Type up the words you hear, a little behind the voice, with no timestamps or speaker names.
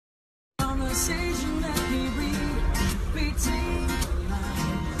conversation that we read between the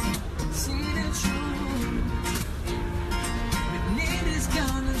lines. See the truth. The need is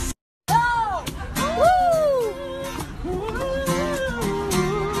gonna say, oh! Woo!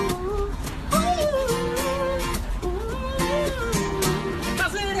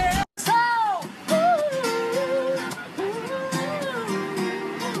 Cause it is so!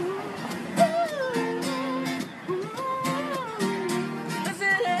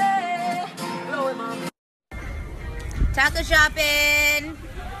 Taco shopping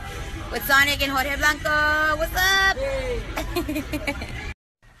with Sonic and Jorge Blanco. What's up?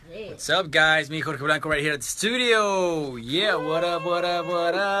 Hey. What's up, guys? Me, Jorge Blanco, right here at the studio. Yeah, what up, what up,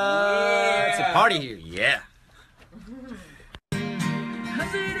 what up? Yeah. It's a party here. Yeah.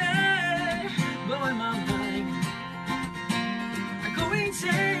 Blowing my mind. I go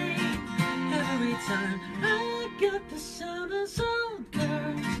insane every time I get the sound of some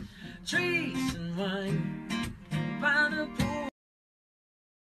girls, trees and wine. By the pool.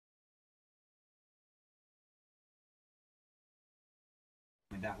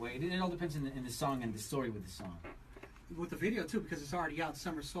 That way, it all depends in the song and the story with the song. With the video too, because it's already out.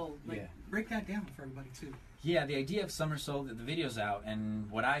 Summer Soul. Like, yeah. Break that down for everybody too. Yeah, the idea of Summer Soul, the video's out, and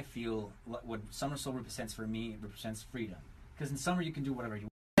what I feel, what Summer Soul represents for me, it represents freedom. Because in summer you can do whatever you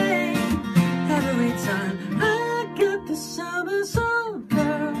want. Every time I get the Summer Soul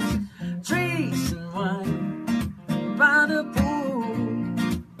girls, trees and wine. By the pool,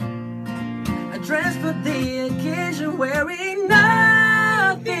 a dress for the occasion, wearing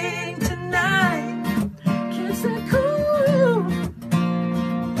nothing tonight. Kiss it cool,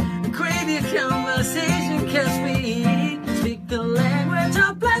 crave your conversation, catch me speak the language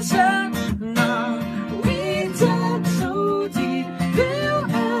of pleasure. No, we talk so deep, feel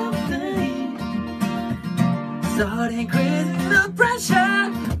everything, starting crazy the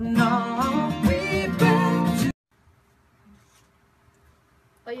pressure. No, we been.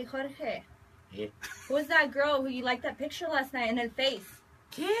 Oye, Jorge. Yeah. Who was that girl who you liked that picture last night in her face?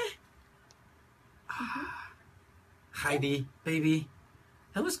 ¿Qué? Heidi, baby.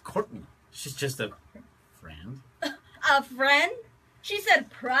 That was Courtney. She's just a friend. A friend? She said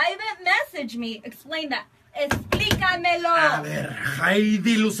private message me. Explain that. Explícamelo. A ver,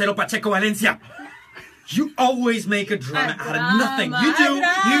 Heidi Lucero Pacheco Valencia. You always make a drama out of nothing. You do.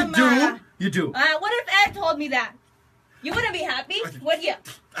 You do. What if Ed told me that? You wouldn't be happy, would you?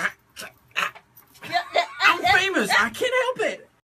 I'm famous. I can't help it.